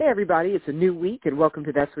Hey, everybody, it's a new week, and welcome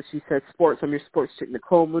to That's What She Said Sports. I'm your sports chick,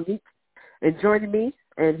 Nicole Monique, and joining me,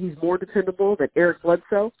 and he's more dependable than Eric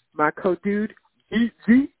Bledsoe, my co-dude,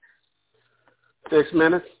 EG. 6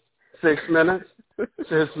 minutes. 6 minutes.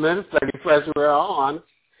 6 minutes. Like the pressure we're on.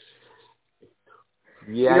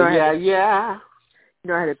 Yeah. You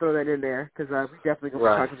know, I had to throw that in there because we definitely going to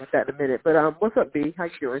be talking about that in a minute. But what's up, B? How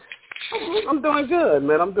you doing? I'm doing good,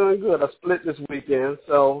 man. I'm doing good. I split this weekend,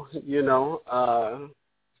 so,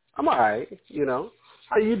 I'm all right,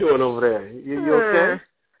 How you doing over there? You okay?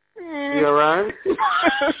 You all right?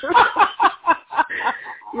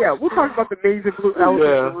 Yeah, we'll talk about the amazing blue elephant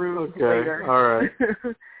in the room later. All right.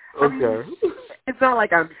 Okay. It's not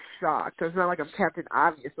like I'm shocked. It's not like I'm Captain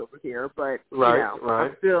Obvious over here, but,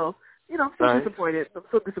 I'm still, disappointed. I'm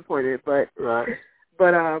still disappointed, but... Right.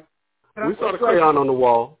 But we saw the crayon on the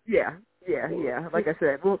wall. Yeah. Like I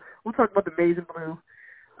said, we'll talk about the amazing blue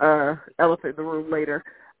elephant in the room later.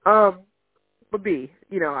 But B,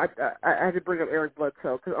 I had to bring up Eric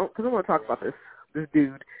Bledsoe because I want to talk about this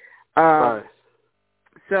dude. Right.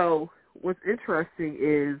 So what's interesting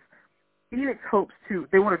is Phoenix hopes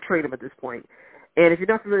they want to trade him at this point. And if you're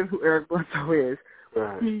not familiar with who Eric Bledsoe is,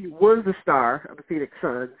 he was the star of the Phoenix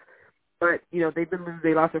Suns. But, they've been losing.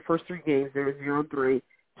 They lost their first 3 games. They were 0-3.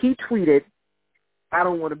 He tweeted, "I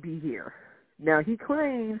don't want to be here." Now, he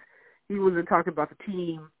claims he wasn't talking about the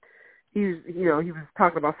team. He was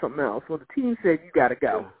talking about something else. Well, the team said, "You got to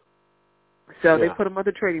go." Yeah. So they put him on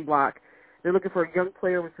the trading block. They're looking for a young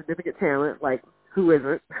player with significant talent, like who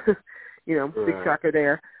isn't? Big shocker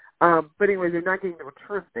there. But anyway, they're not getting the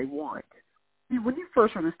returns they want. When you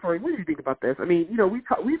first heard this story, what did you think about this? I mean, we've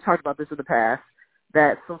talked about this in the past,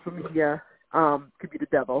 that social media could be the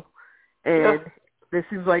devil, and it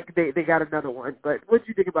seems like they got another one. But what did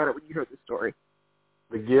you think about it when you heard the story?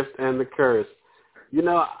 The gift and the curse.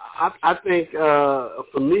 I think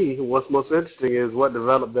for me, what's most interesting is what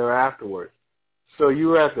developed there afterwards. So you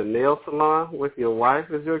were at the nail salon with your wife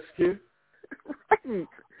as your excuse? Right.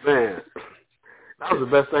 Man, that was the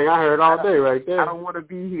best thing I heard all day right there. I don't want to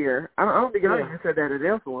be here. I don't think I even said that at the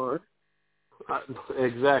nail salon.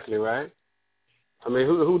 Exactly, right? I mean,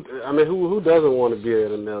 who doesn't want to be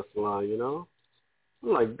at a nail salon, I'm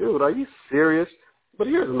like, dude, are you serious? But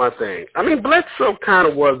here's my thing. I mean, Bledsoe kind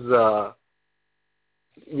of was,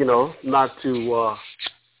 not to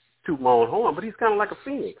toot my own horn, but he's kind of like a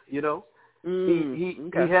phoenix, He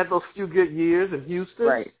had those few good years in Houston.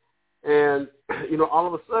 Right. And, all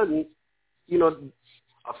of a sudden,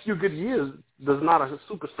 a few good years does not a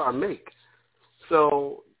superstar make.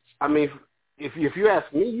 So, I mean, if you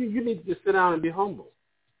ask me, you need to just sit down and be humble.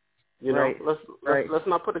 Let's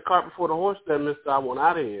not put the cart before the horse there, mister. I want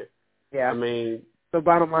out of here. Yeah. I mean, the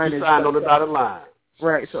bottom line you is signed on the dotted line.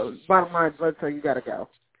 Right. So bottom line, Bledsoe, you got to go.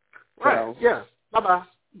 Right. So, yeah. Bye bye,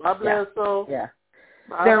 Bledsoe. Yeah.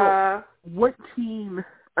 Bye. Now, what team?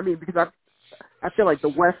 I mean, because I feel like the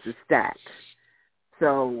West is stacked.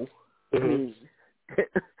 So, I mean,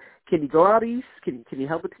 can he go out east? Can he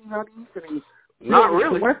help a team out east? I mean, not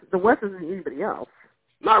really. The West isn't anybody else.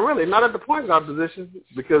 Not really. Not at the point guard position,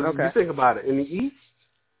 because you think about it. In the East,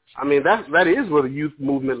 I mean, that is where the youth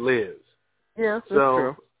movement lives. Yeah, that's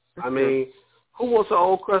true. I mean, who wants an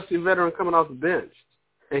old crusty veteran coming off the bench?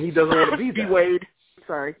 And he doesn't want to be there. D-Wade.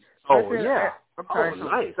 Sorry. Oh, yeah. I'm sorry. Oh,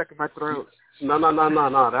 nice. Stuck in my throat. No.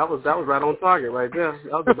 That was right on target right there.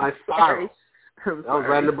 That was a nice spiral. That was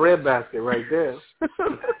right in the breadbasket right there.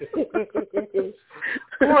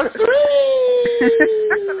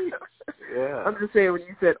 Yeah. I'm just saying, when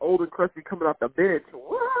you said old and crusty coming off the bench,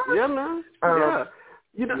 what? Yeah, man. I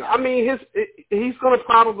mean, he's going to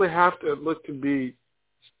probably have to look to be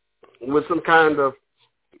with some kind of,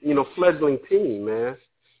 fledgling team, man.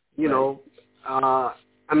 I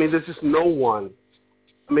mean, there's just no one.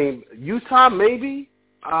 I mean, Utah, maybe.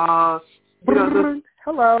 Hello,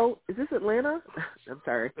 is this Atlanta? I'm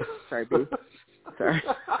sorry. Sorry, boo. Sorry.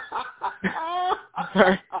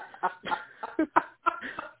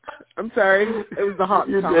 I'm sorry. It was the hot.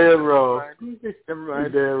 You're dead wrong. Never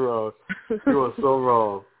mind. You're dead wrong. You are so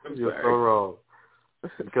wrong. You're so wrong.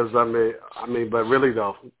 Because I mean, but really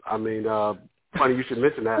though, funny you should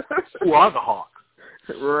mention that. Who are the Hawks?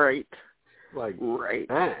 Right. Like, right.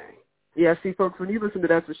 Dang. Yeah, see, folks, when you listen to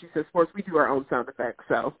That's What She Said Sports, we do our own sound effects.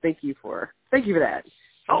 So thank you for that.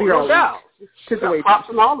 Oh, no doubt. Props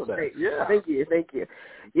and all of that. Yeah. Thank you.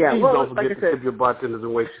 Yeah. Please well, don't forget like to tip your bartenders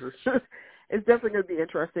and waitresses. It's definitely going to be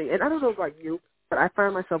interesting. And I don't know about you, but I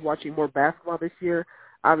find myself watching more basketball this year.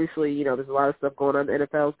 Obviously, there's a lot of stuff going on in the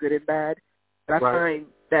NFL, good and bad. But I find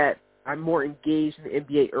that I'm more engaged in the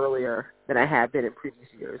NBA earlier than I have been in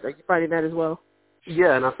previous years. Are you finding that as well?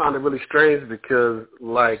 Yeah, and I found it really strange because,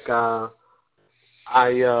 like, I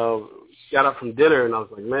got up from dinner and I was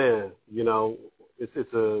like, man, you know, it's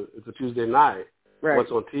a Tuesday night. Right.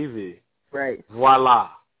 What's on TV? Right.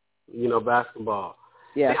 Voila, you know, basketball.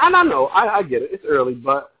 Yeah. And I know, I get it. It's early,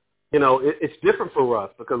 but you know, it's different for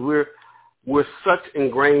us because we're such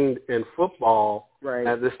ingrained in football right.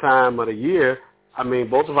 at this time of the year. I mean,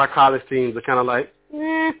 both of our college teams are kind of like,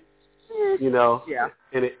 you know. Yeah.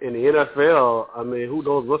 In the NFL, I mean, who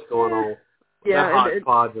knows what's going on? Yeah. That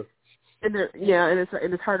hodgepodge of. And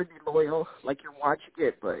it's hard to be loyal, like you're watching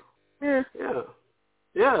it, but yeah,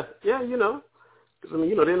 you know, 'cause, I mean,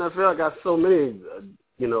 you know, the NFL got so many,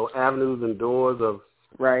 you know, avenues and doors of,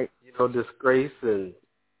 right, you know, disgrace and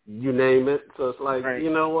you name it. So it's like, right.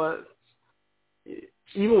 you know what?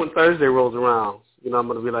 Even when Thursday rolls around, you know, I'm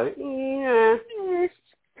gonna be like,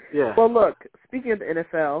 yeah. Well, look, speaking of the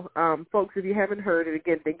NFL, folks, if you haven't heard, and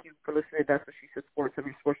again, thank you for listening. That's what she said. Sports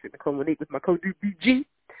Every Sports Nicole Monique with my code BG.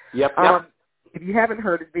 Yep. If you haven't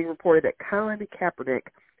heard, it's being reported that Colin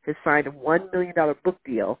Kaepernick has signed a $1 million book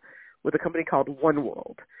deal with a company called One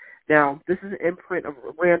World. Now, this is an imprint of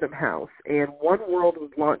Random House, and One World was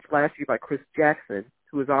launched last year by Chris Jackson,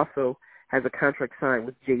 who also has a contract signed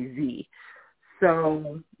with Jay-Z.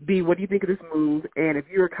 So, B, what do you think of this move? And if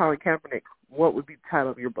you were Colin Kaepernick, what would be the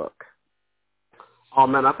title of your book? Oh,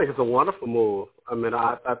 man, I think it's a wonderful move. I mean,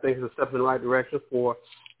 I think it's a step in the right direction for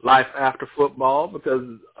life after football because,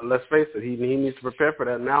 let's face it, he needs to prepare for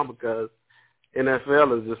that now because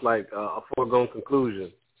NFL is just like a foregone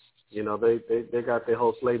conclusion. You know, they got their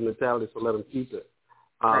whole slave mentality, so let them keep it.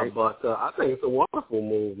 Right. But I think it's a wonderful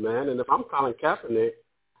move, man. And if I'm Colin Kaepernick,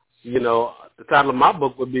 you know, the title of my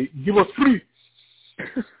book would be "Give Us Free."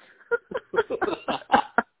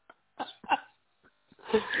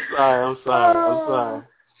 I'm sorry.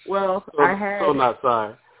 Well, so not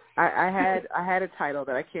sorry. I had a title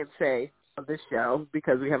that I can't say on this show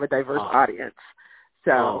because we have a diverse audience.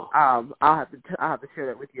 So I'll have to share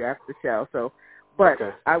that with you after the show. So, but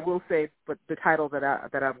okay. I will say, but the title that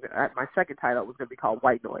I'm my second title was going to be called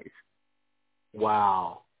White Noise.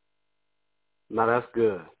 Wow. Now that's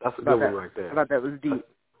good. That's a good one right there. I thought that was deep.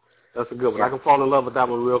 That's a good one. Yeah. I can fall in love with that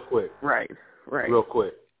one real quick. Right. Real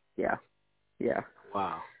quick. Yeah.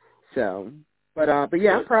 Wow. So, but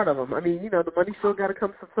yeah, I'm proud of him. I mean, you know, the money's still got to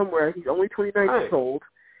come from somewhere. He's only 29 years old.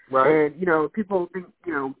 Right. And, you know, people think,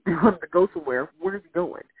 you know, they want him to go somewhere. Where is he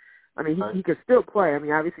going? I mean, he can still play. I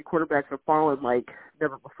mean, obviously quarterbacks have fallen like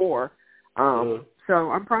never before. So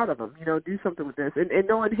I'm proud of him. You know, do something with this. And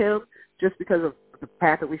knowing him, just because of the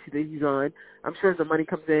path that we see that he's on, I'm sure as the money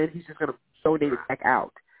comes in, he's just going to donate it back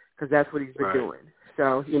out because that's what he's been doing.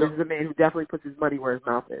 So this is a man who definitely puts his money where his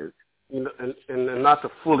mouth is. You know, and not to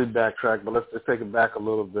fully backtrack, but let's just take it back a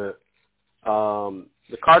little bit.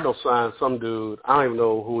 The Cardinals signed some dude. I don't even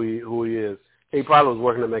know who he is. He probably was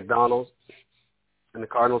working at McDonald's, and the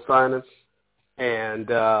Cardinals signed him.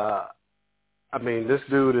 And I mean, this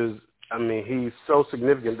dude is. I mean, he's so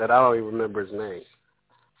significant that I don't even remember his name.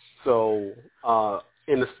 So,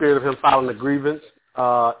 in the spirit of him filing a grievance,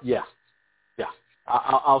 yeah,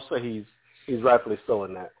 I'll say he's rightfully so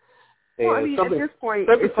in that. And well, I mean, at this point,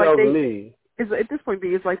 it's like at this point,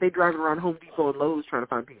 it's like they driving around Home Depot and Lowe's trying to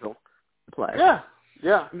find people to play. Yeah.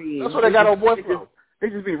 I mean, that's where they got old boy from. They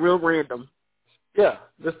just be real random. Yeah,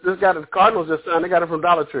 this guy, the Cardinals just signed. They got him from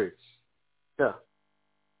Dollar Tree. Yeah,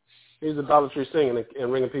 he's a Dollar Tree singing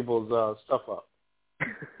and ringing people's stuff up.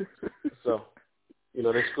 So, you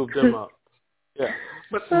know, they scooped him up. Yeah,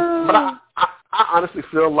 but I honestly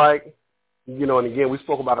feel like, you know, and again, we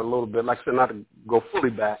spoke about it a little bit. Like I said, not to go fully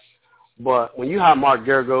back, but when you hire Mark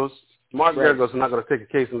Geragos is not going to take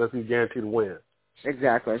a case unless he's guaranteed to win.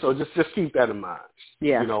 Exactly. So just keep that in mind.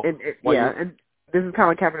 Yeah. You know, and this is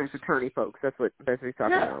Colin Kaepernick's attorney, folks. That's what he's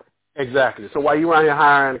talking about. Exactly. So while you're out here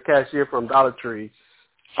hiring a cashier from Dollar Tree,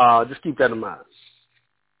 just keep that in mind.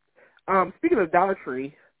 Speaking of Dollar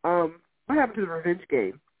Tree, what happened to the revenge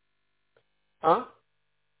game? Huh?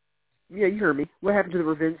 Yeah, you heard me. What happened to the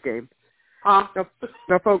revenge game? Huh?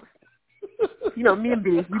 Now, folks, you know, me and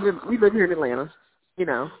B, we live here in Atlanta, you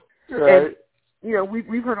know. Right. And, you know,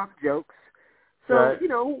 we've heard all the jokes. So, you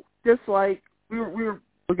know, just like we were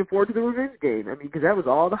looking forward to the revenge game. I mean, because that was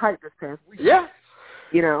all the hype this past week. Yeah.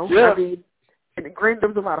 You know? Yeah. I mean, and granted, there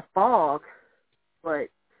was a lot of fog, but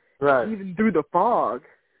even through the fog,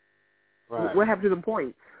 what happened to the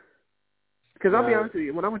points? Because I'll be honest with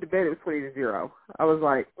you, when I went to bed, it was 20-0. I was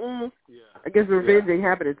like, I guess the revenge ain't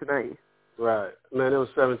happening tonight. Right. Man, it was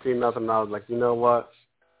 17-0. I was like, you know what?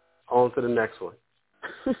 On to the next one.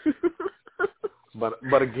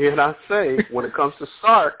 But again, I say, when it comes to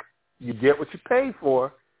Sark, you get what you paid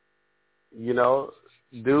for. You know,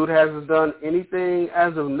 dude hasn't done anything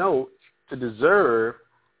as of note to deserve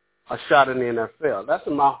a shot in the NFL. That's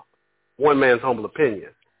in my one man's humble opinion.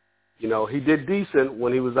 You know, he did decent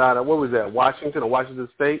when he was out of, what was that, Washington or Washington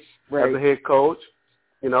State as a head coach.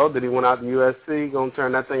 You know, then he went out to USC, going to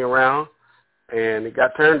turn that thing around, and it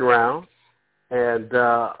got turned around. And,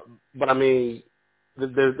 but I mean,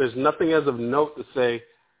 there's nothing as of note to say,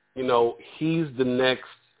 you know, he's the next,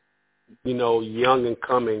 you know, young and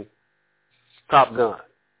coming Top Gun.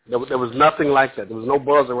 There was nothing like that. There was no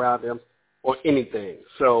buzz around him or anything.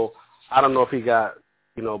 So I don't know if he got,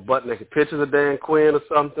 you know, butt-naked pictures of Dan Quinn or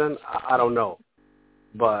something. I don't know.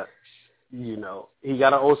 But, you know, he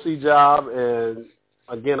got an OC job, and,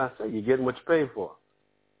 again, I say, you're getting what you pay for.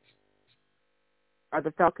 Are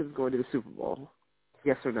the Falcons going to the Super Bowl?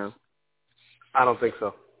 Yes or no? I don't think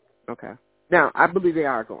so. Okay. Now, I believe they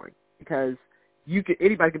are going because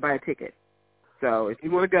anybody can buy a ticket. So if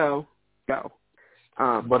you want to go, go.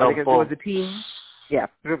 But are they going to go as a team? Yeah.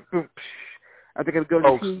 Are they going to go as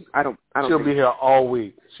a team? I don't She'll be here all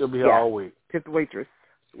week. She'll be here all week. Tip the waitress.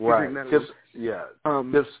 Right. Tips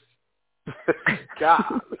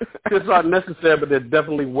God. Tips aren't necessary, but they're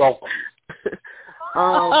definitely welcome.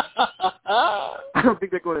 I don't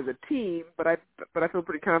think they're going as a team, but I feel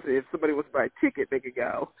pretty confident if somebody wants to buy a ticket, they could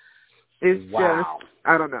go. It's just,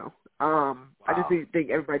 I don't know. I just think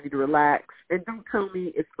everybody need to relax. And don't tell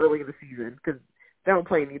me it's early in the season, because they don't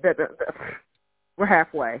play any. We're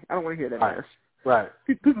halfway. I don't want to hear that mess. Right.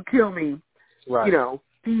 People kill me. Right. You know,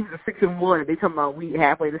 teams are 6-1, and they talking about we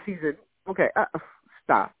halfway in the season. Okay,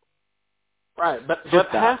 stop. Right, but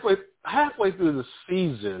halfway through the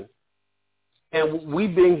season, and we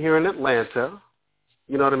being here in Atlanta,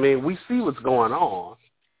 you know what I mean, we see what's going on.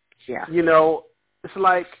 Yeah. You know, it's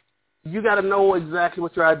like you got to know exactly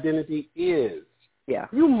what your identity is. Yeah.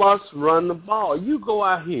 You must run the ball. You go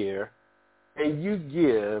out here and you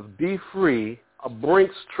give D. Free a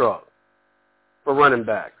Brinks truck for running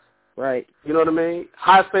backs. Right. You know what I mean?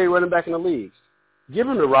 Highest paid running back in the league. Give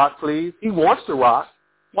him the rock, please. He wants the rock.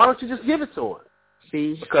 Why don't you just give it to him?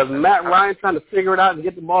 See? Because Matt Ryan trying to figure it out and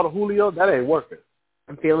get the ball to Julio, that ain't working.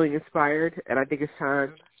 I'm feeling inspired, and I think it's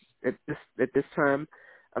time at this time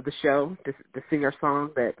of the show to sing our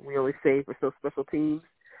song that we only say for so special teams.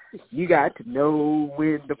 You got to know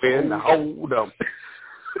when to hold them.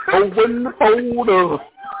 Know when to hold them.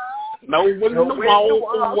 Know when to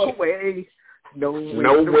walk away. Know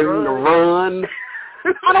when to run.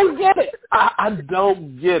 I don't get it. I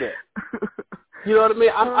don't get it. You know what I mean?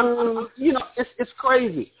 I'm you know, it's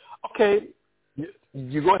crazy. Okay,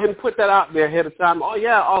 you go ahead and put that out there ahead of time. Oh,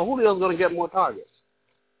 yeah, Julio's going to get more targets.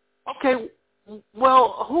 Okay,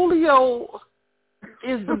 well, Julio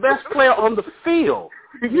is the best player on the field.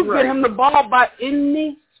 You get him the ball by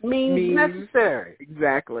any means necessary.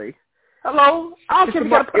 Exactly. Hello? I don't care if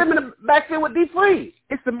you got to put him in the backfield with D. Free.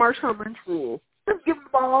 It's the Marshawn Lynch rule. Just give him the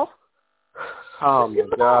ball. Oh, my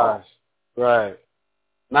gosh. Right.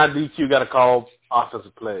 Not DQ got to call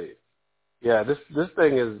offensive plays. Yeah, this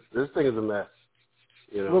thing is a mess.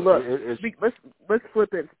 You know, well, look, let's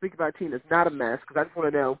flip it and speak about a team that's not a mess, because I just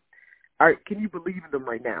want to know, all right, can you believe in them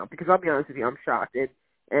right now? Because I'll be honest with you, I'm shocked.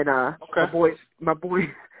 And my boys,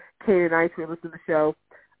 Kane and Ice, who listen to the show,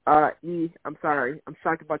 I'm sorry, I'm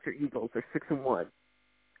shocked about your Eagles. They're 6-1.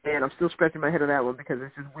 And I'm still scratching my head on that one because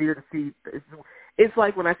it's just weird to see. It's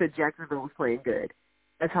like when I said Jacksonville was playing good.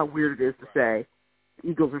 That's how weird it is to say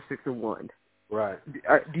Eagles are 6-1. Right.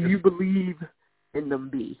 Do you believe in them,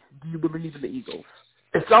 B? Do you believe in the Eagles?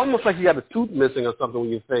 It's almost like you got a tooth missing or something when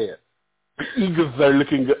you say it. The Eagles are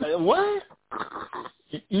looking good. What?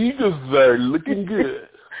 The Eagles are looking good.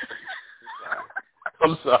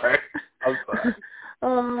 I'm sorry.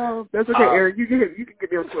 Oh, that's okay, Aaron. You can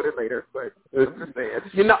get me on Twitter later, but I'm just saying.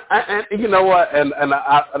 You know, and you know what? And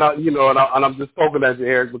I'm just poking at you,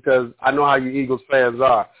 Eric, because I know how you Eagles fans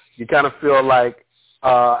are. You kind of feel like,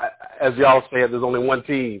 as y'all say, there's only one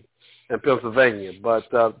team in Pennsylvania, but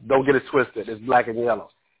don't get it twisted. It's black and yellow.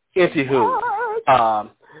 Anywho,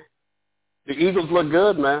 the Eagles look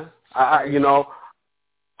good, man. I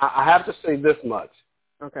have to say this much.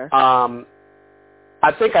 Okay.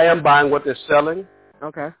 I think I am buying what they're selling.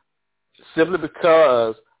 Okay. Simply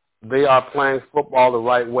because they are playing football the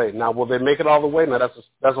right way. Now, will they make it all the way? Now, that's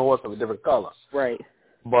a horse of a different color. Right.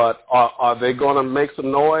 But are they going to make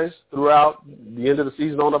some noise throughout the end of the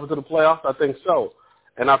season on up into the playoffs? I think so.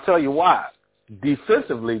 And I'll tell you why.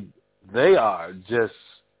 Defensively, they are just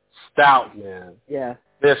stout, man. Yeah.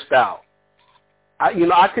 They're stout. I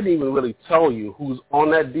couldn't even really tell you who's on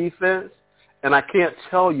that defense, and I can't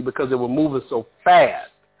tell you because they were moving so fast.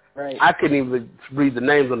 Right. I couldn't even read the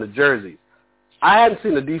names on the jerseys. I hadn't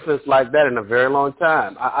seen a defense like that in a very long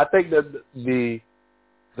time. I think that the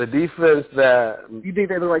defense that... You think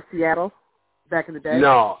they look like Seattle back in the day?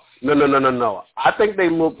 No. I think they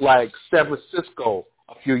look like San Francisco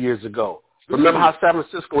a few years ago. Remember how San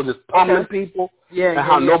Francisco was just pummeling people? Yeah. And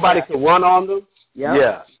how nobody could run on them? Yep.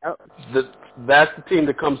 Yeah. Yep. That's the team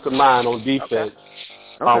that comes to mind on defense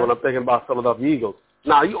when I'm thinking about Philadelphia Eagles.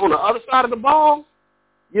 Now, you on the other side of the ball,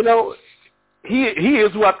 you know, he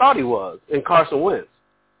is who I thought he was in Carson Wentz.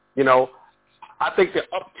 You know, I think the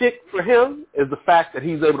uptick for him is the fact that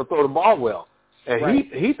he's able to throw the ball well. And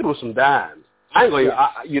he threw some dimes. I ain't going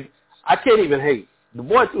I can't even hate. The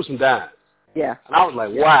boy threw some dimes. Yeah. And I was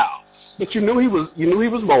like, wow. But you knew he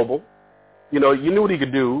was mobile. You know, you knew what he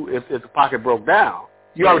could do if the pocket broke down.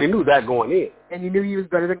 You already knew that going in. And you knew he was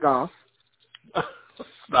better than Goff.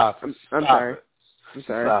 Stop it. I'm sorry. I'm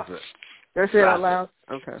sorry. Stop it. Did I say it out loud?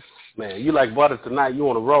 Okay. Man, you like butter tonight. You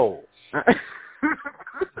on a roll.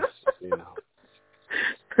 You know.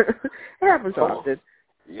 It happens often.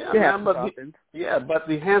 Yeah, but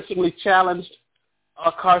the handsomely challenged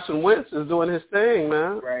Carson Wentz is doing his thing,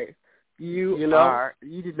 man. Right. You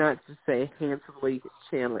did not just say handsomely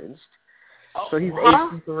challenged. So he's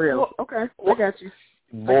HD for real. Okay, I got you.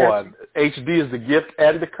 Boy, HD is the gift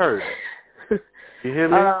and the curse. You hear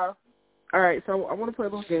me? All right, so I want to play a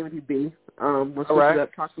little game with you, B. Let's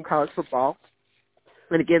talk some college football.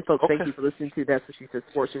 And again, folks, thank you for listening to That's What She Said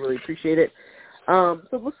Sports. We really appreciate it. So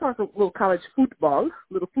let's talk a little college football.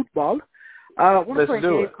 I want to play a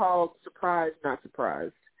game called Surprise, Not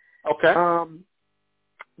Surprised. Okay.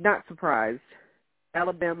 Not surprised.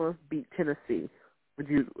 Alabama beat Tennessee. Would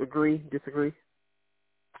you agree, disagree?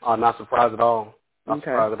 Not surprised at all. Not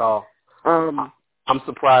surprised at all. I'm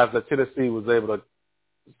surprised that Tennessee was able to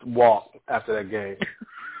walk after that game.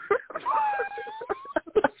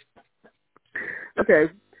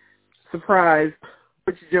 Okay. Surprised.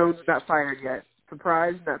 Butch Jones is not fired yet.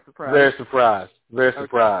 Surprised, not surprised. Very surprised. Very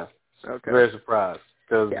surprised. Okay. Very surprised.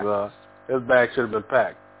 Because his bag should have been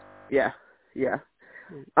packed. Yeah.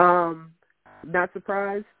 Not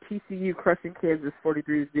surprised. TCU crushing Kansas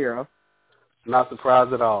 43-0. Not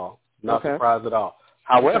surprised at all. Not surprised at all.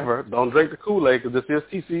 However, don't drink the Kool-Aid because this is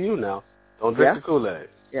TCU now. Don't drink the Kool-Aid.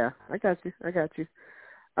 Yeah, I got you.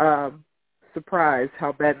 Surprised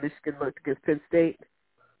how bad Michigan looked against Penn State.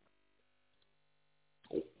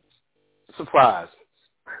 Surprised.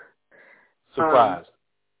 Like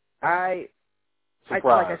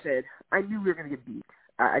I said, I knew we were going to get beat.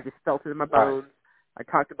 I just felt it in my bones. I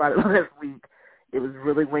talked about it last week. It was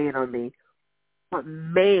really weighing on me. But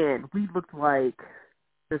man, we looked like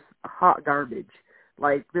just hot garbage.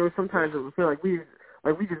 Like there were some times that we feel like we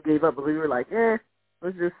just gave up, but we were like,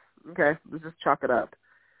 let's just chalk it up.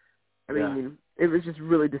 I mean, it was just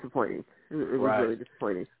really disappointing. It was really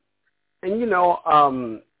disappointing. And you know,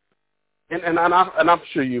 and I'm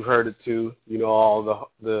sure you've heard it too. You know, all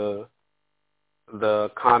the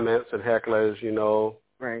comments and hecklers. You know,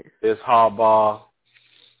 right? It's Harbaugh.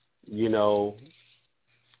 You know,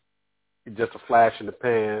 just a flash in the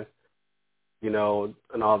pan. You know,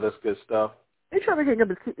 and all this good stuff. They try to hang up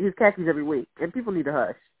his khakis every week, and people need to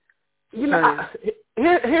hush. You know,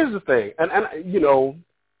 here's the thing, and you know,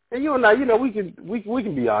 and you and I, you know, we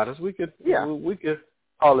can be honest. We could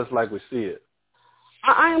call this like we see it.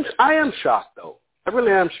 I am shocked though. I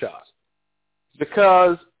really am shocked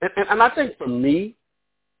because, and I think for me,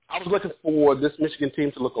 I was looking for this Michigan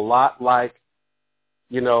team to look a lot like,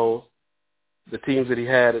 you know, the teams that he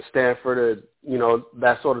had at Stanford, or, you know,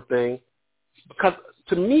 that sort of thing. Because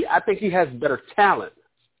to me, I think he has better talent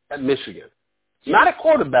at Michigan. Not at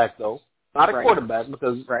quarterback, though. Not at quarterback,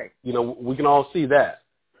 because, you know, we can all see that.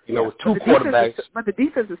 You know, with two quarterbacks. But the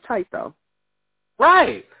defense is tight, though.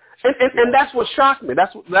 Right. And that's what shocked me.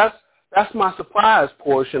 That's my surprise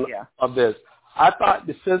portion of this. I thought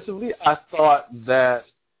defensively, I thought that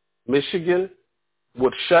Michigan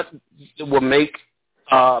would make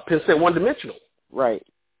Penn State one-dimensional. Right.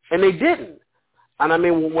 And they didn't. And I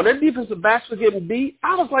mean, when their defensive backs were getting beat,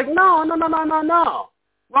 I was like, no.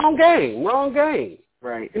 Wrong game.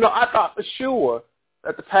 Right. You know, I thought for sure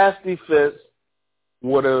that the pass defense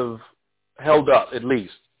would have held up at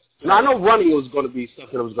least. Now, I know running was going to be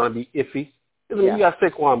something that was going to be iffy. I mean, you got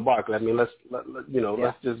Saquon Barkley. I mean, let's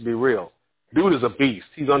just be real. Dude is a beast.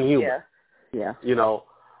 He's unhuman. Yeah. You know,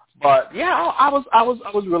 but I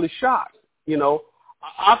was really shocked. You know,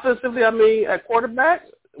 offensively, I mean, at quarterback,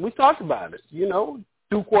 we talked about it. You know,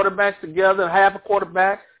 two quarterbacks together, half a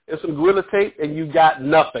quarterback, and some gorilla tape, and you got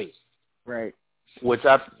nothing. Right. Which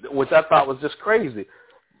I thought was just crazy.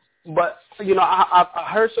 But you know, I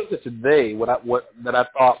heard something today that I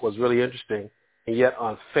thought was really interesting and yet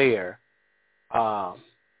unfair.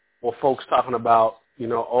 folks talking about, he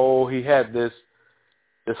had this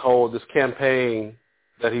campaign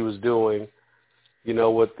that he was doing,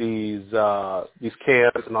 with these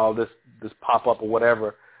camps and all this pop up or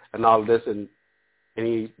whatever and all this, and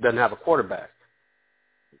he doesn't have a quarterback.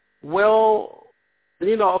 Well,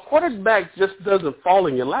 a quarterback just doesn't fall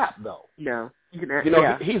in your lap, though. No.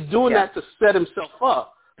 He's doing that to set himself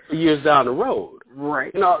up for years down the road.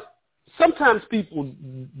 Right. Sometimes people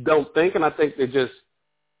don't think, and I think they just,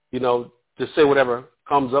 just say whatever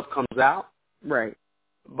comes up, comes out. Right.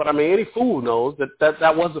 But, any fool knows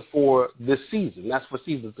that wasn't for this season. That's for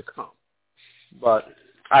seasons to come. But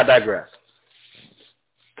I digress.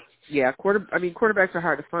 Yeah, quarterbacks are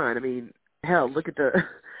hard to find. Hell, look at the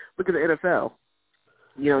NFL.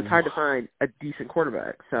 It's hard to find a decent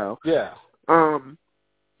quarterback. So yeah.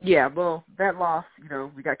 Yeah, well, that loss,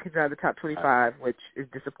 we got kicked out of the top 25, which is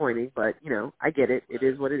disappointing, but, I get it. It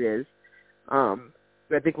is what it is. I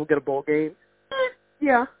think we'll get a bowl game.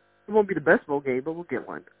 Yeah, it won't be the best bowl game, but we'll get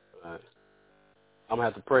one. Right. I'm going to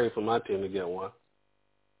have to pray for my team to get one.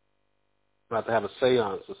 I'll have to have a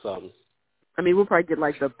seance or something. We'll probably get,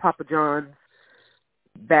 like, the Papa John's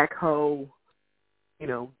backhoe,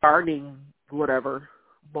 gardening, whatever,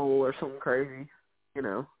 bowl or something crazy,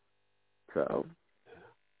 So,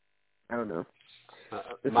 I don't know.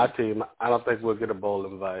 My team, I don't think we'll get a bowl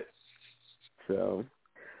invite. So,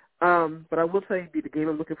 but I will tell you, the game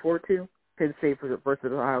I'm looking forward to, Penn State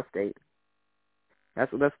versus Ohio State.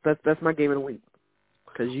 That's my game of the week.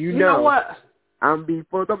 Because you know what? I'm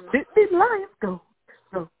before the Nittany Lions go.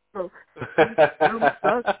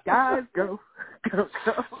 The guys go.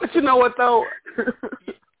 But you know what, though?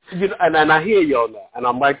 And I hear y'all now. And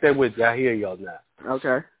I'm right there with you. I hear y'all now.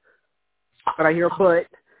 Okay. But I hear a but.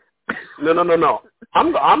 No.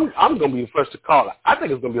 I'm going to be the first to call it. I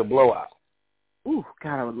think it's going to be a blowout. Ooh,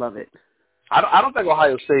 God, I would love it. I don't think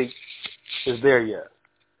Ohio State is there yet.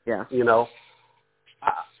 Yeah.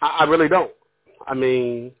 I really don't.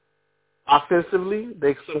 Offensively,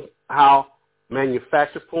 they somehow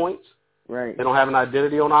manufacture points. Right. They don't have an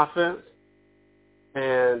identity on offense.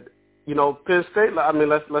 And, Penn State,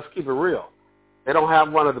 let's keep it real. They don't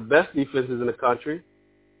have one of the best defenses in the country,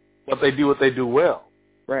 but they do what they do well.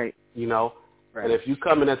 Right. Right. And if you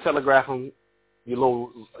come in and telegraph them, your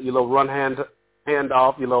little run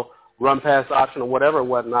handoff, your little run pass option or whatever,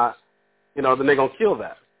 whatnot, then they're gonna kill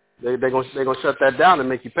that. They're gonna shut that down and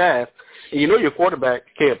make you pass. And your quarterback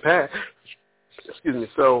can't pass. Excuse me.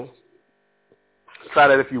 So try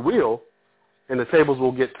that if you will, and the tables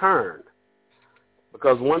will get turned.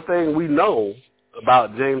 Because one thing we know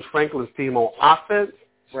about James Franklin's team on offense,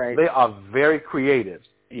 right, they are very creative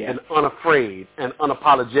and unafraid and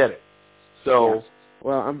unapologetic. So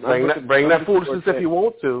well, bring that foolishness if you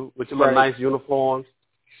want to, with your little nice uniforms.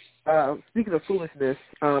 Speaking of foolishness,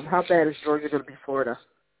 how bad is Georgia going to beat Florida?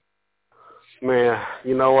 Man,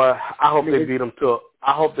 you know what? I hope they beat them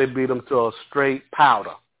to a straight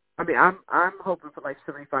powder. I'm hoping for like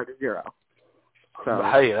 75-0. So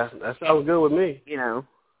hey, that sounds good with me. That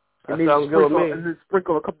sounds good with me. And then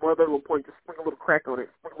sprinkle a couple other little points, just sprinkle a little crack on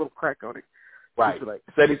it. Right. Like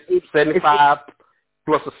 75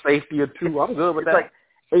 plus a safety or two. I'm good with that.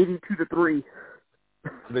 It's like 82-3.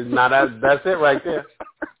 Now that's it right there.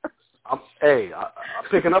 I'm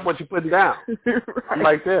picking up what you're putting down.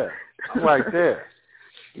 Right. I'm right there.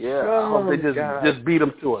 Yeah. I hope they just beat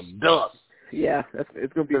them to a dust. Yeah,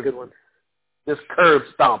 it's gonna be a good one. Just curb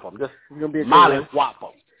stomp them. Just molly whop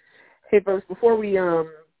them. Hey folks, before we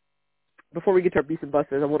get to our beats and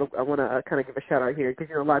busters, I want to kind of give a shout out here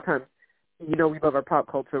because a lot of times, we love our pop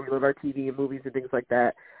culture, we love our TV and movies and things like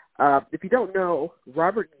that. If you don't know,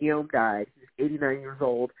 Robert Guillaume died. He's 89 years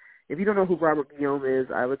old. If you don't know who Robert Guillaume is,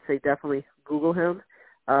 I would say definitely Google him.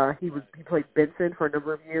 He played Benson for a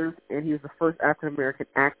number of years, and he was the first African American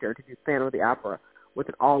actor to do Phantom of the Opera with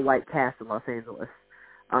an all-white cast in Los Angeles.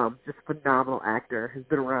 Just a phenomenal actor. Has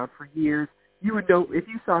been around for years. You would know if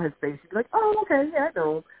you saw his face, you'd be like, "Oh, okay, yeah, I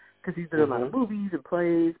know him," because he's been in a lot of movies and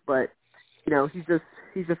plays. But he's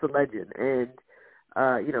just a legend, and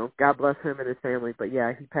God bless him and his family. But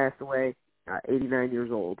yeah, he passed away, 89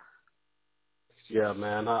 years old. Yeah,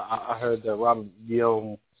 man. I heard that Robert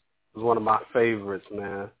Guillaume was one of my favorites,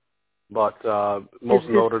 man. But most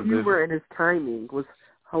notably, his humor and his timing was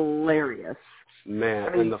hilarious.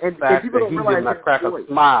 Man, and the fact that he did not crack a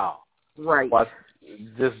smile. Right. Was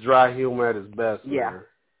just dry humor at his best, yeah. man.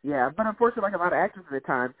 Yeah, but unfortunately, like a lot of actors at the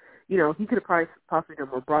time, he could have possibly done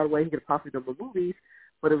more Broadway, he could have possibly done more movies,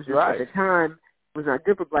 but it was just at the time, it was not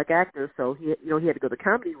good for black actors, so he had to go the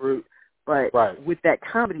comedy route. But with that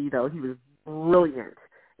comedy, though, he was brilliant.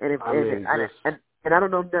 And I don't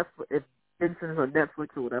know if Simpsons on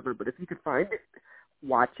Netflix or whatever, but if you can find it,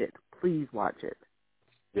 watch it. Please watch it.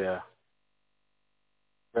 Yeah.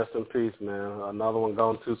 Rest in peace, man. Another one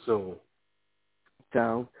gone too soon.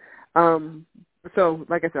 So,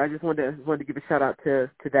 like I said, I just wanted to give a shout out to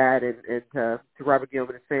that and to Robert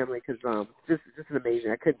Gilman and his family because just an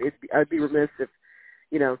amazing. I'd be remiss if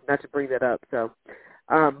not to bring that up. So,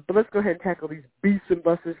 but let's go ahead and tackle these beasts and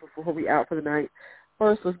busters before we out for the night.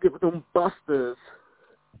 First, let's get with them busters.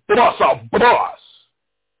 Boss.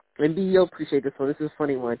 And you'll appreciate this one. This is a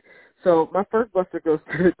funny one. So my first buster goes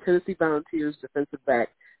to the Tennessee Volunteers defensive back,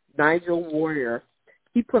 Nigel Warrior.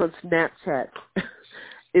 He put on Snapchat.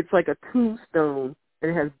 It's like a tombstone,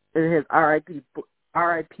 and it has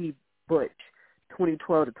R.I.P. Butch,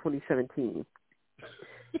 2012 to 2017.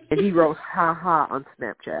 And he wrote "ha ha" on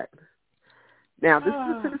Snapchat. Now this is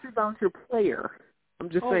a Tennessee Volunteer player. I'm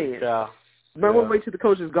just saying. Yeah. Might want to wait till the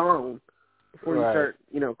coach is gone before you start,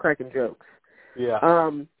 cracking jokes. Yeah.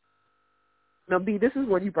 Now, B, this is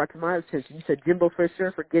one you brought to my attention. You said Jimbo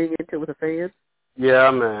Fisher for getting into it with a fan.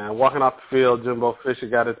 Yeah, man. Walking off the field, Jimbo Fisher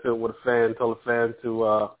got into it with a fan, told a fan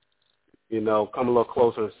to, come a little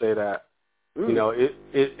closer and say that.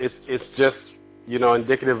 It's just,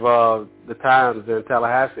 indicative of the times in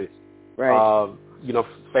Tallahassee. Right.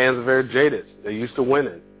 Fans are very jaded. They're used to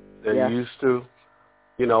winning. They're used to,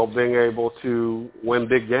 being able to win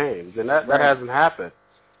big games. And that hasn't happened.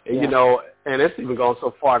 And, and it's even gone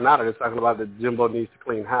so far now that it's talking about that Jimbo needs to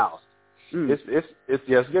clean house.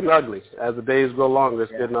 It's getting ugly. As the days go longer,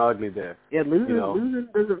 it's getting ugly there. Yeah, losing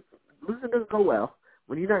doesn't go well.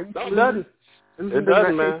 When you're not used to losing, it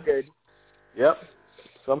doesn't, man. Good. Yep.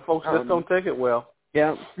 Some folks just don't take it well.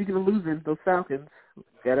 Yeah. Speaking of losing, those Falcons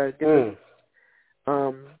gotta get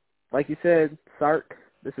like you said, Sark.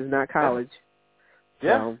 This is not college.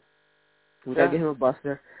 Yeah. So we gotta get him a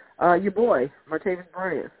buster. Your boy, Martavis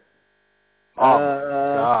Bryant. Oh my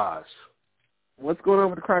gosh. What's going on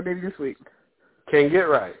with the crybaby this week? Can't get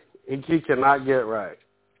right. He cannot get right.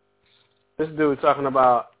 This dude talking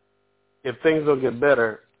about if things don't get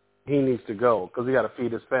better, he needs to go because he got to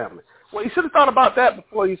feed his family. Well, you should have thought about that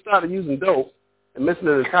before you started using dope and missing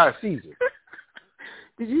an entire season.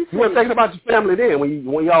 Did you say... You weren't thinking about your family then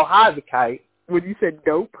when y'all hide the kite. When you said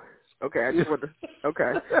dope? Okay, I just wanted to...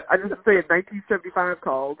 Okay. I just saying 1975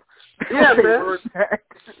 called. Yeah, man.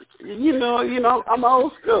 I'm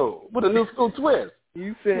old school with a new school twist.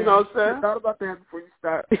 You said... You know what I'm saying? You thought about that before you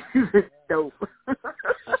start using dope.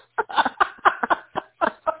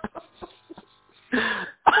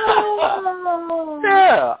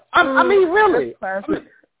 Yeah. I mean, really.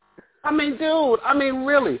 I mean, dude. I mean,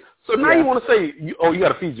 really. So now you want to say, you got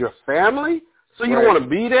to feed your family? So you don't want to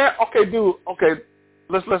be there? Okay, dude. Okay,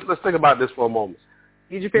 let's think about this for a moment.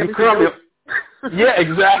 Feed your family. Yeah,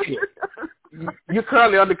 exactly. You're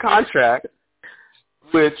currently under contract,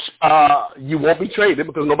 which you won't be traded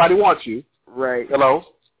because nobody wants you. Right. Hello?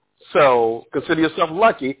 So consider yourself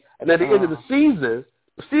lucky. And at the end of the season,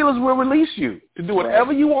 the Steelers will release you to do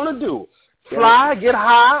whatever you want to do. Fly, get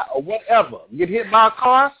high, or whatever. Get hit by a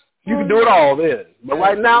car, you can do it all then. But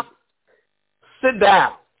right now, sit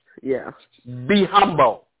down. Yeah. Be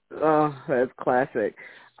humble. Oh, that's classic.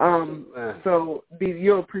 So, B,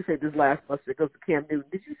 you'll appreciate this last buster. It goes to Cam Newton.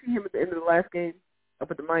 Did you see him at the end of the last game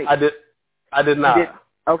up at the mic? I did not.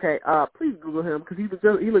 Okay, please Google him because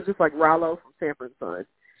he looked just like Rollo from Sanford & Son.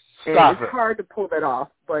 And it's hard to pull that off,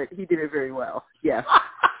 but he did it very well. Yeah.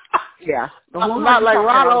 Yeah. The whole not like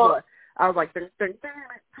Rollo. I was like, ding, ding, ding,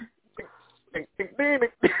 ding, ding,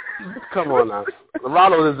 ding. Come on now.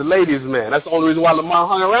 Rollo is the ladies' man. That's the only reason why Lamar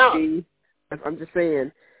hung around. I'm just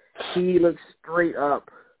saying, he looks straight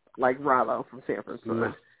up like Rollo from Sanford &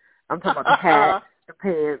 Son. I'm talking about the hat, the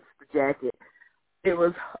pants, the jacket. It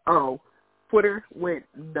was, Twitter went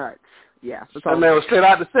nuts. Yeah. That man was straight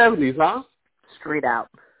out the 70s, huh? Straight out.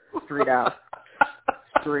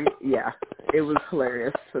 Yeah. It was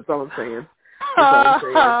hilarious. That's all I'm saying.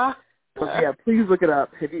 But yeah, please look it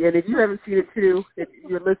up. If you haven't seen it too, if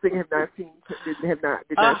you're listening and did not see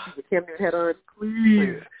the Cam Newton head on,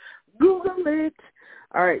 please Google it.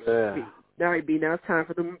 All right. Yeah. All right, B. Now it's time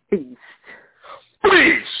for the beast.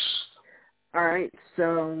 Beast. All right.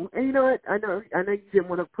 So, and you know what? I know you didn't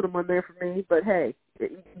want to put them on there for me, but hey,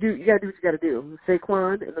 you gotta do what you gotta do.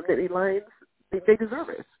 Saquon and the Nittany Lions, they deserve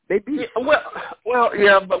it. They beat. Yeah, well,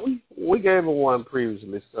 yeah, but we gave them one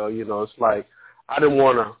previously, so it's like I didn't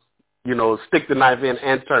want to, stick the knife in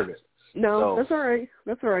and turn it. No, so, that's all right.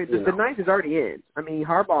 That's all right. The knife is already in. I mean,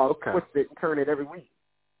 Harbaugh twists it and turn it every week.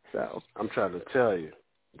 So I'm trying to tell you.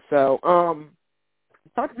 So,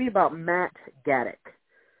 talk to me about Matt Gaddick.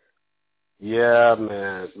 Yeah,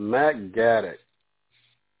 man, Matt Gaddick.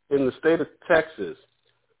 in the state of Texas,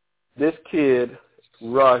 this kid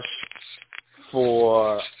rushed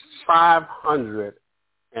for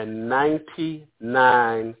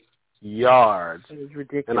 599 yards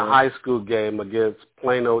in a high school game against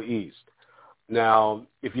Plano East. Now,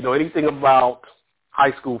 if you know anything about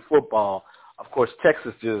high school football, of course,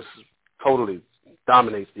 Texas just totally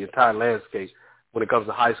dominates the entire landscape when it comes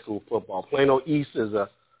to high school football. Plano East is a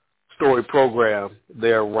storied program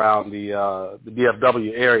there around the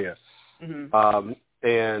DFW area.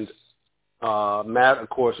 Mm-hmm. Matt, of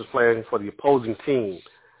course, was playing for the opposing team.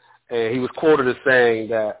 And he was quoted as saying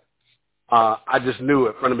that, I just knew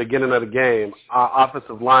it from the beginning of the game. Our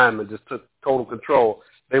offensive linemen just took total control.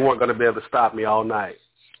 They weren't going to be able to stop me all night.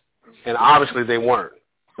 And obviously they weren't.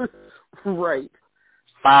 Right.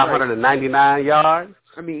 599 yards?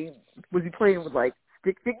 I mean, was he playing with, like,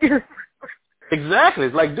 stick figures? Exactly.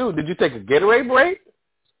 It's like, dude, did you take a Gatorade break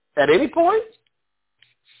at any point?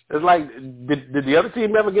 It's like, did the other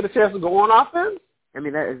team ever get a chance to go on offense? I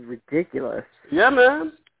mean, that is ridiculous. Yeah,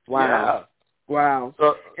 man. Wow. Yeah. Wow.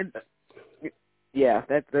 So, yeah,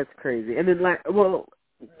 that's crazy. And then, well,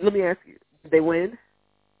 let me ask you, did they win?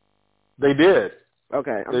 They did.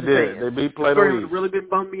 Okay. They did. They beat Plano East. It would really been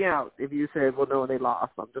bummed me out if you said, well, no, they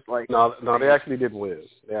lost. I'm just like... No, they actually did win.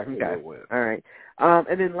 Did win. All right.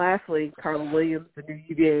 And then lastly, Carla Williams,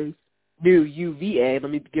 the new UVA,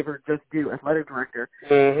 let me give her just due, athletic director.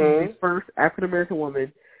 Mm-hmm. She's the first African-American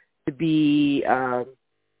woman to be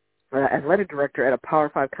athletic director at a Power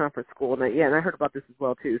 5 conference school. And I heard about this as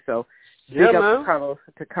well, too. So big up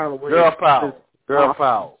to Carla Williams. Girl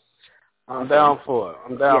power. I'm down for it.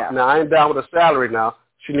 I'm down. Yeah. Now, I ain't down with a salary now.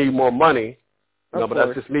 She need more money. But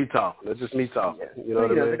that's just me talking. That's just me talking. Yeah. You know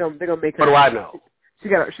what I mean? They're gonna make her. What do I know? She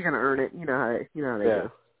gotta earn it. You know how they do.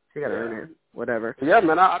 She gotta earn it. Whatever. Yeah,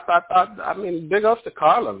 man. I mean, big ups to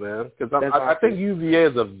Carla, man, because I think UVA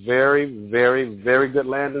is a very, very, very good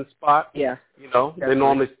landing spot. Yeah. You know, they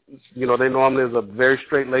normally is a very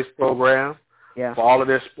straight-laced program. Yeah. For all of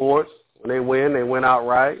their sports. When they win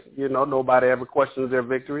outright. You know, nobody ever questions their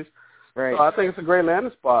victories. Right. So I think it's a great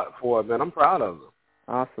landing spot for it, man. I'm proud of them.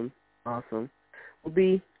 Awesome. Will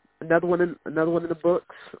be another one in the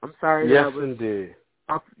books. I'm sorry. Yes, indeed.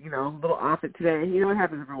 A little off it today. You know, it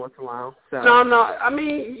happens every once in a while. So. No. I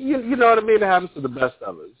mean, you know what I mean? It happens to the best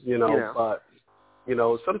of us, you know. But,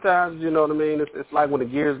 sometimes, you know what I mean? It's like when the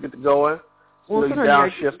gears get to going, well, you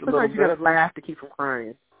downshift a little bit. Sometimes you got to laugh to keep from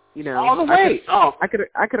crying. You know. All the way. I could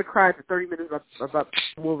have cried for 30 minutes about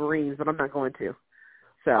Wolverines, but I'm not going to.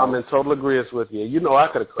 So. I'm in total agreement with you. You know I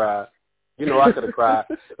could have cried. And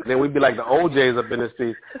then we'd be like the OJs up in this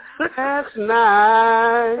piece. Last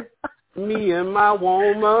night, me and my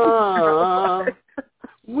woman,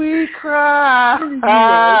 we cried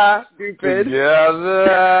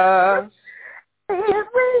together. And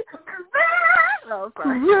we cried. Oh,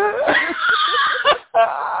 sorry.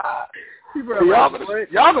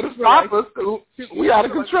 Y'all better stop us. We out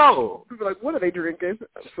of control. People are like, what are they drinking?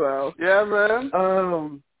 So. Yeah, man.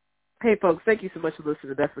 Hey, folks, thank you so much for listening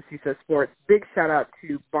to That's What She Said Sports. Big shout-out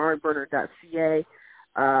to barnburner.ca.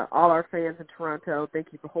 All our fans in Toronto,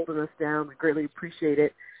 thank you for holding us down. We greatly appreciate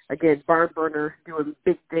it. Again, Barnburner doing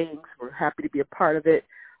big things. We're happy to be a part of it.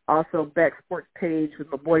 Also, Back Sports page with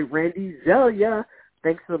my boy Randy Zelia.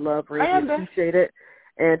 Thanks for the love, Randy. Appreciate it.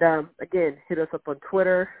 And, again, hit us up on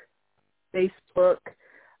Twitter, Facebook,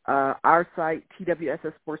 our site,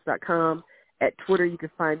 twssports.com. At Twitter, you can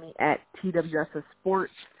find me at twssports.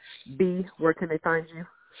 B, where can they find you?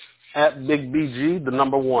 At Big BG, the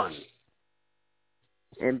number 1.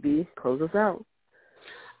 And B, close us out.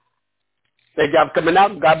 Thank y'all for coming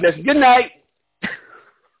out. God bless you. Good night.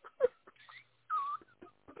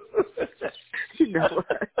 You know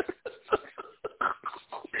what?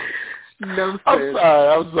 No, I'm sorry.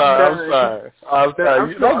 That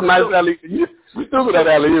was nice alley. You threw me that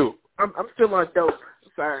alley-oop. I'm still on dope.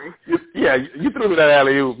 Sorry. You threw me that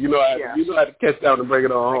alley-oop. You know how to catch down and bring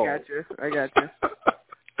it on home. I got you.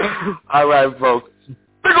 All right, folks.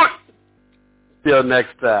 Till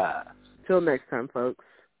next time. Till next time, folks.